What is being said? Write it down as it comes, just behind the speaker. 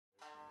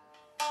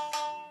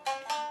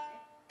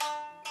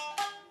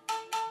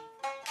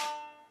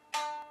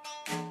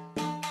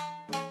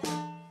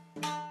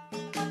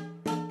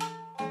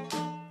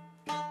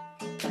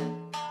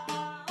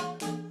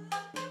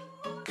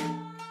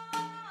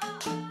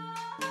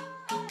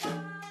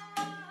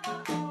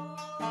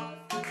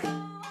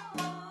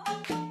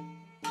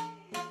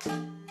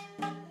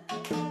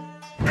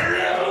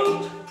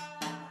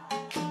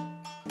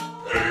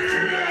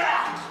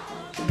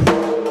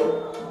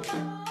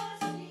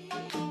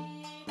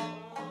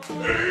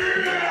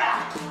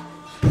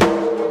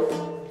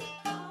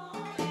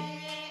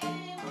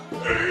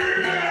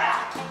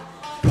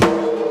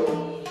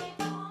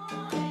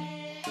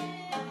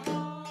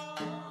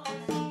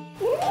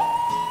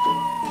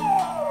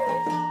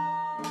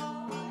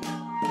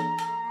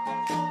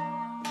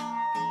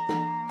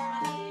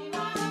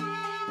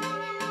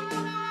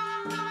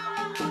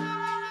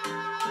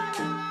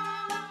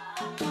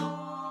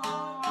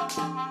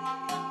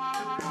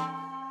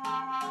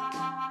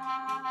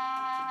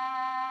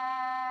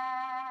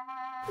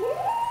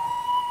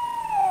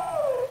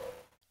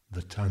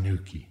The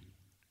Tanuki.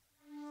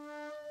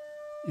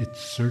 It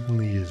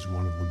certainly is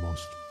one of the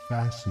most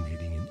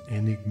fascinating and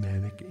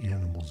enigmatic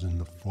animals in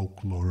the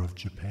folklore of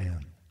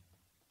Japan.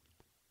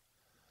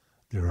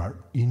 There are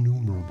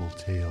innumerable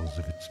tales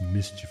of its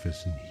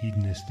mischievous and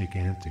hedonistic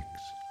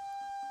antics,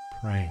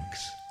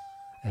 pranks,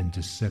 and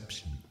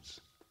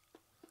deceptions,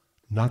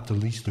 not the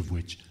least of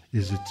which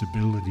is its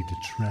ability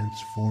to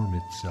transform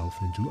itself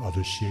into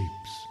other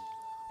shapes,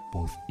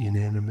 both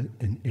inanimate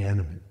and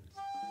animate,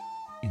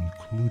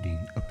 including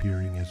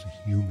appearing as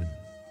a human.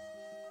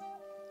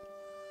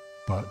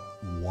 But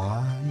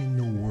why in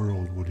the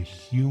world would a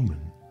human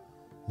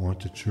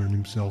want to turn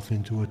himself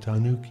into a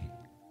tanuki?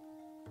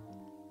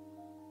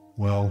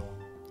 Well,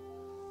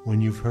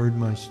 when you've heard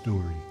my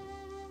story,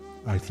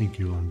 I think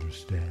you'll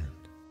understand.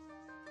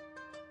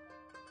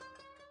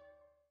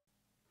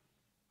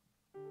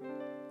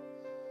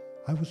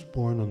 I was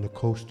born on the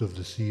coast of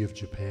the Sea of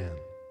Japan,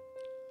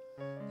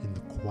 in the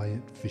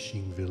quiet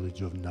fishing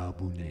village of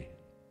Nabune,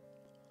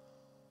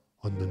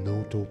 on the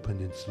Noto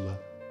Peninsula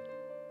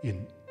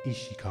in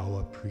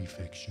Ishikawa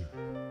Prefecture.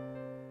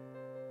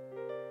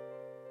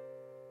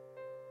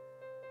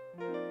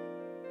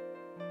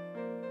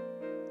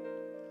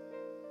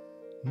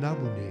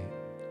 Nabune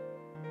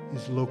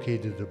is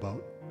located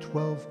about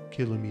 12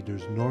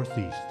 kilometers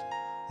northeast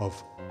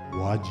of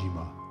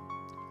Wajima,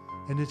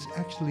 and it's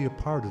actually a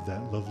part of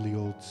that lovely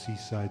old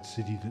seaside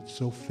city that's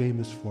so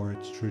famous for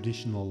its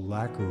traditional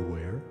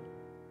lacquerware,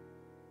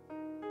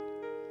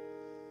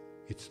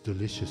 its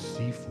delicious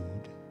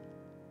seafood,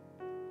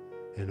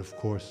 and of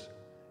course,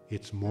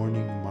 its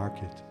morning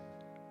market.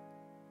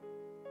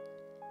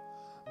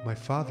 My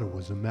father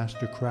was a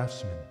master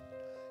craftsman.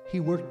 He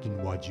worked in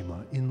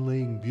Wajima,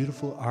 inlaying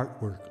beautiful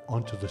artwork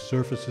onto the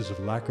surfaces of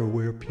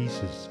lacquerware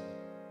pieces.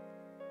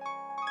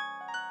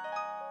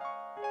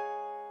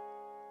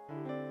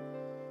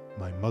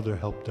 My mother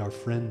helped our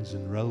friends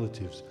and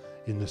relatives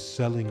in the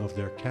selling of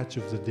their catch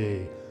of the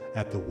day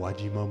at the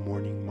Wajima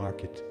morning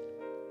market.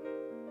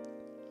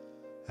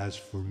 As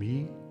for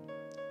me,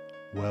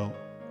 well,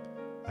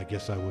 I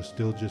guess I was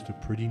still just a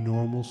pretty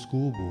normal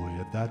schoolboy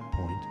at that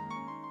point.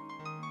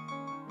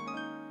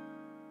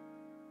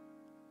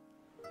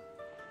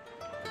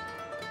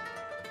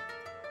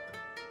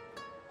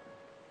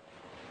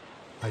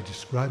 I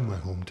describe my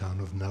hometown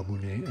of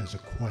Nabune as a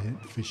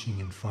quiet fishing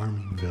and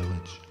farming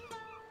village.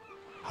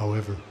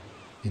 However,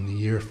 in the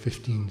year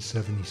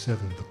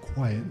 1577, the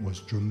quiet was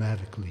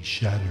dramatically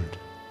shattered.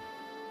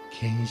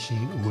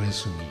 Kenshin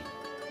Uesumi,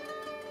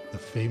 the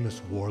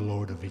famous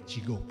warlord of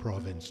Ichigo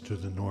province to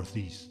the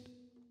northeast,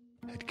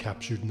 had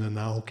captured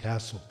Nanao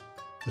Castle,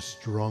 the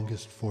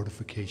strongest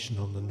fortification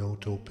on the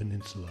Noto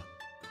Peninsula,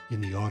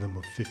 in the autumn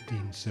of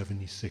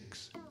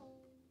 1576.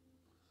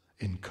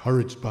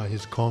 Encouraged by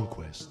his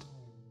conquest,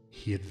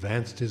 he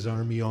advanced his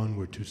army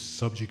onward to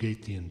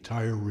subjugate the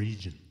entire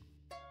region.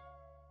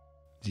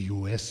 The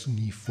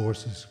Uesumi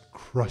forces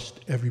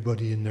crushed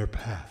everybody in their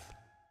path,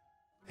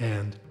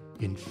 and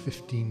in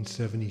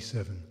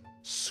 1577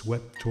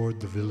 swept toward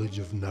the village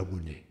of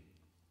Nabune.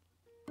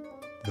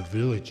 The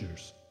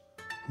villagers,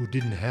 who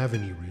didn't have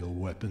any real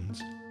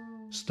weapons,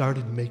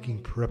 started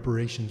making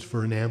preparations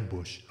for an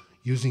ambush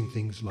using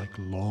things like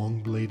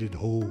long-bladed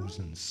hoes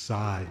and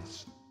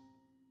scythes.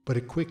 But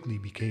it quickly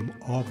became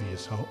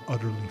obvious how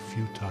utterly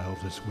futile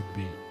this would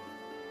be.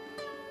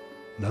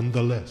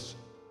 Nonetheless,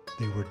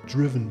 they were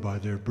driven by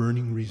their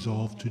burning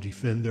resolve to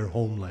defend their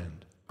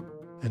homeland,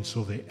 and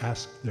so they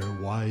asked their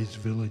wise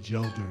village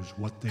elders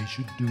what they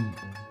should do.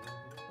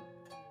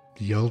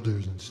 The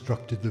elders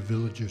instructed the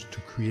villagers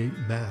to create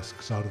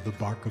masks out of the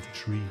bark of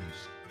trees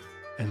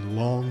and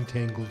long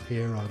tangled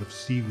hair out of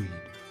seaweed,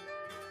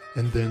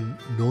 and then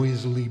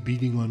noisily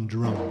beating on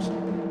drums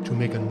to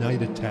make a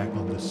night attack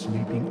on the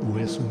sleeping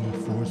Uesumi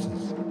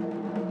forces.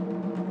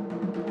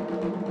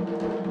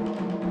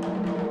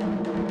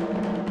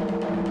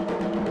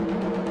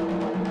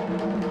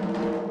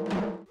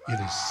 It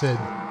is said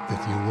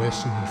that the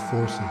Uesumi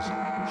forces,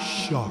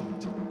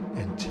 shocked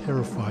and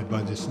terrified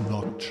by this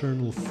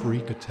nocturnal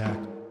freak attack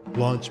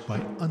launched by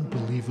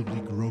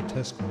unbelievably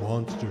grotesque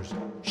monsters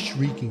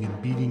shrieking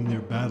and beating their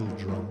battle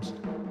drums,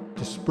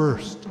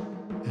 dispersed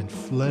and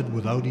fled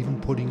without even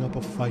putting up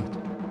a fight.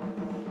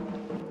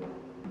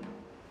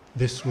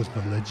 This was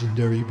the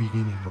legendary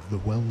beginning of the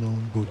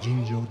well-known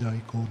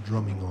Gojinjo-Daiko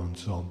drumming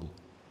ensemble,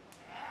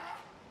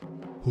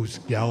 whose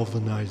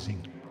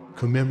galvanizing,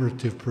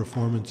 commemorative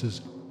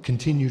performances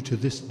continue to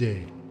this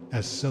day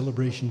as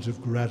celebrations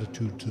of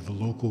gratitude to the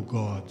local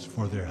gods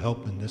for their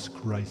help in this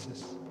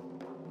crisis.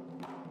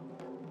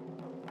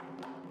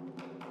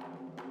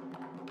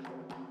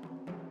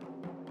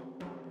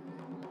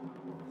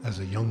 As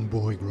a young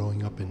boy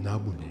growing up in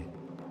Nabune,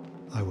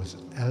 I was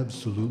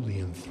absolutely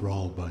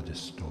enthralled by this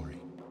story.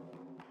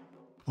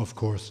 Of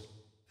course,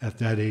 at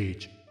that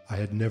age, I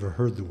had never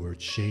heard the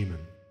word shaman,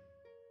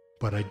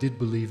 but I did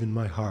believe in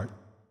my heart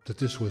that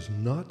this was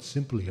not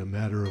simply a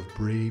matter of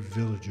brave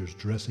villagers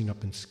dressing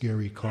up in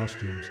scary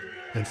costumes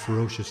and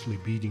ferociously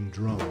beating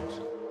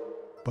drums,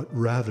 but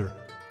rather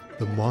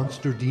the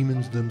monster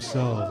demons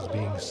themselves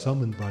being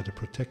summoned by the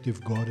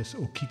protective goddess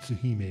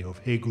Okitsuhime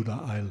of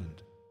Hegoda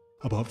Island,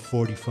 about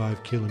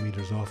 45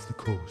 kilometers off the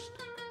coast,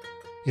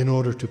 in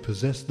order to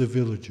possess the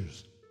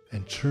villagers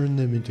and turn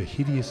them into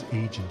hideous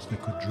agents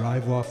that could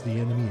drive off the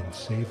enemy and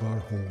save our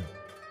home.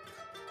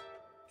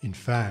 In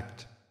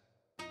fact,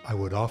 I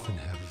would often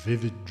have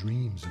vivid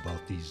dreams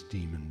about these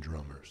demon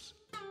drummers.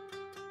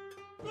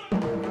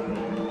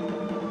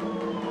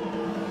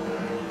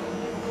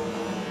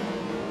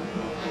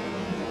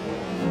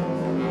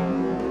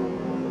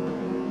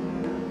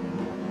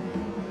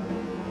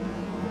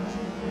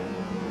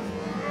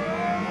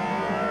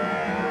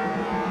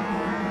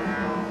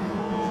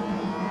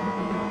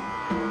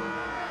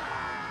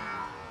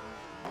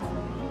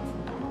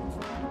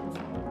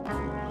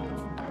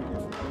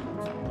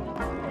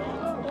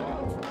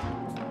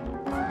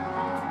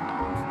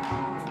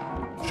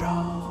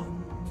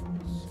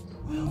 Drums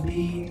will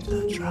beat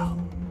the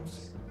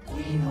drums.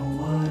 We know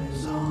what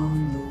is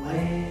on the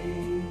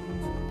way.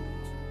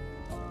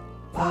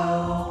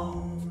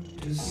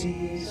 Bound to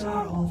seize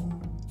our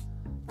home.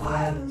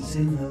 Violence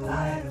in the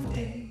light of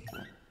day.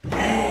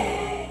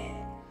 Hey,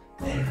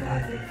 they've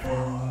got the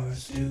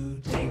force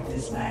to take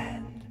this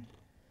land.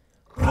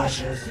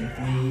 Crush us if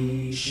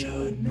we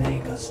should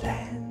make a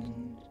stand.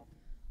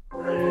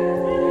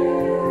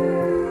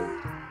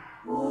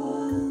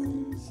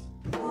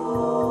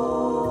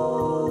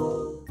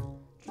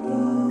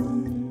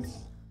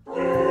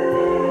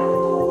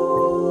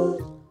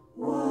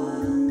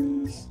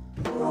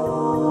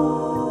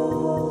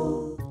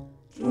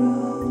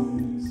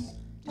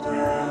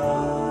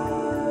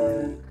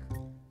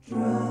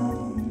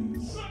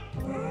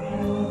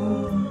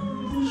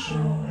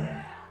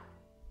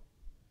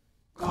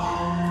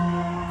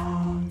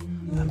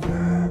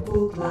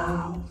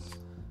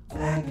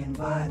 Blackened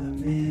by the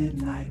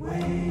midnight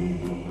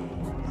waves,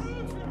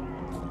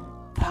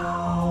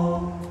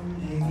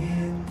 pounding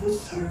in the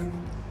surf,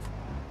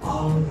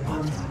 all at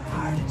once my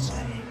heart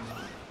enslaved.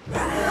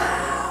 Run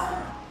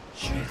out!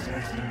 Shrieks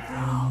bursting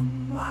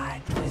from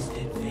my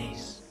twisted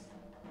face.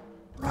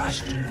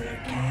 Rush to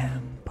their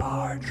camp,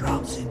 our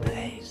drums in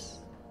place.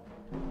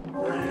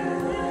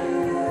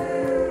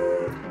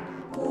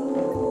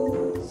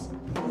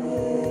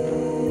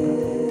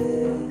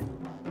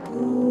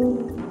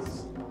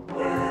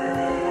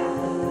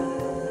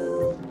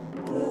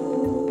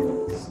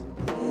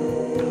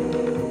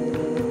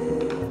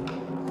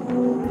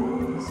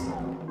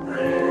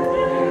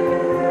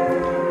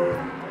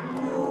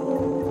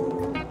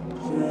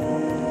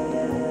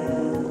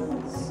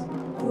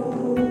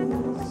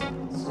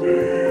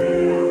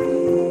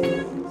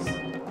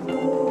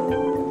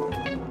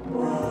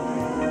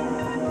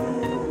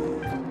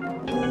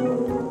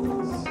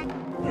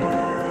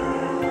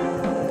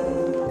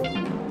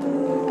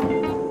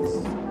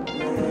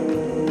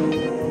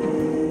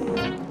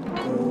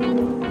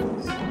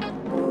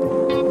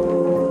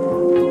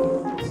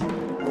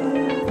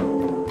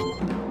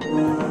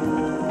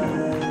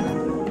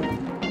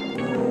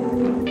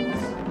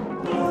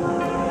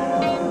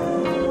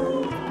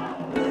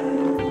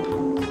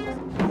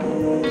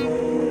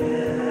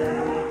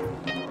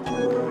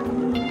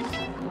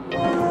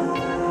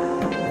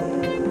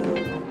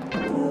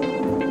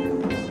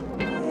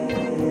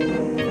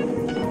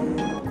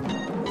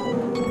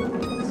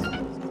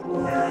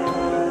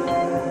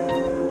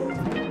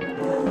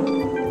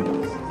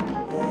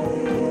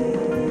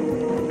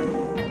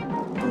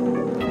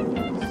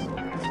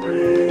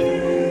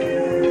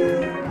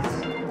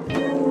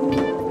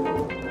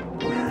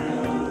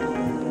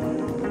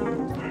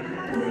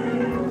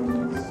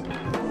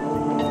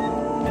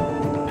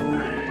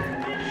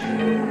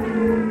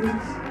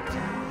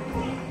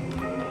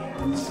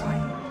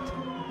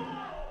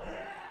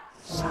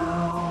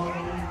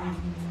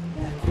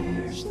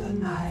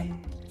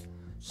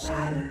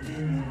 Silent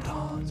in the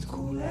dawn's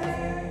cool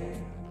air,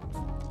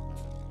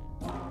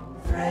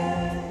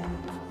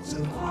 threads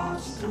of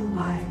hostile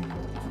might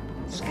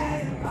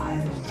scattered by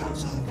the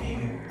drums of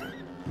fear,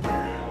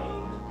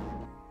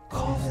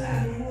 calls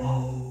that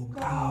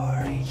awoke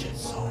our ancient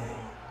soul,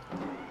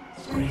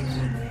 screams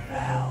when we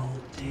felt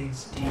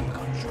its deep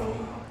control.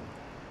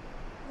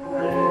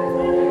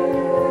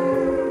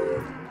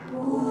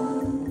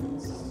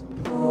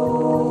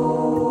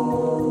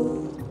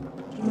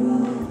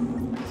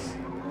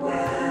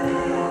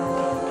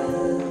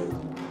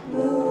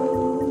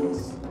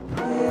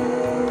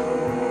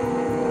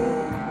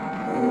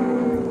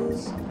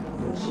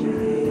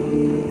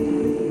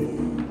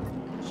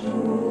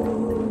 Gojinjo-Daiko.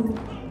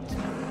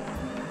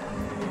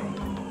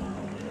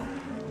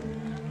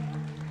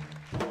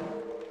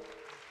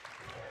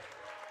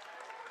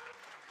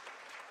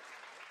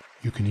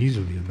 You can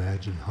easily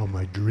imagine how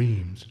my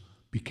dreams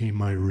became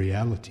my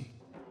reality.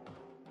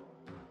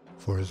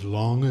 For as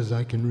long as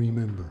I can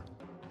remember,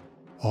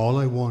 all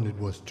I wanted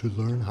was to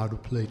learn how to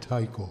play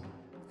taiko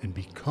and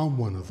become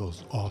one of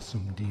those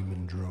awesome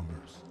demon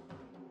drummers.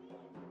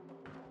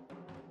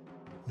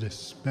 This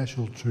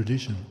special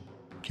tradition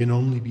can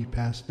only be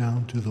passed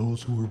down to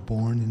those who were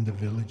born in the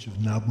village of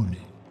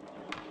Nabune.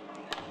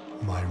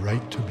 My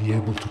right to be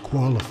able to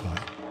qualify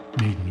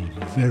made me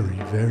very,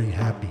 very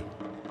happy.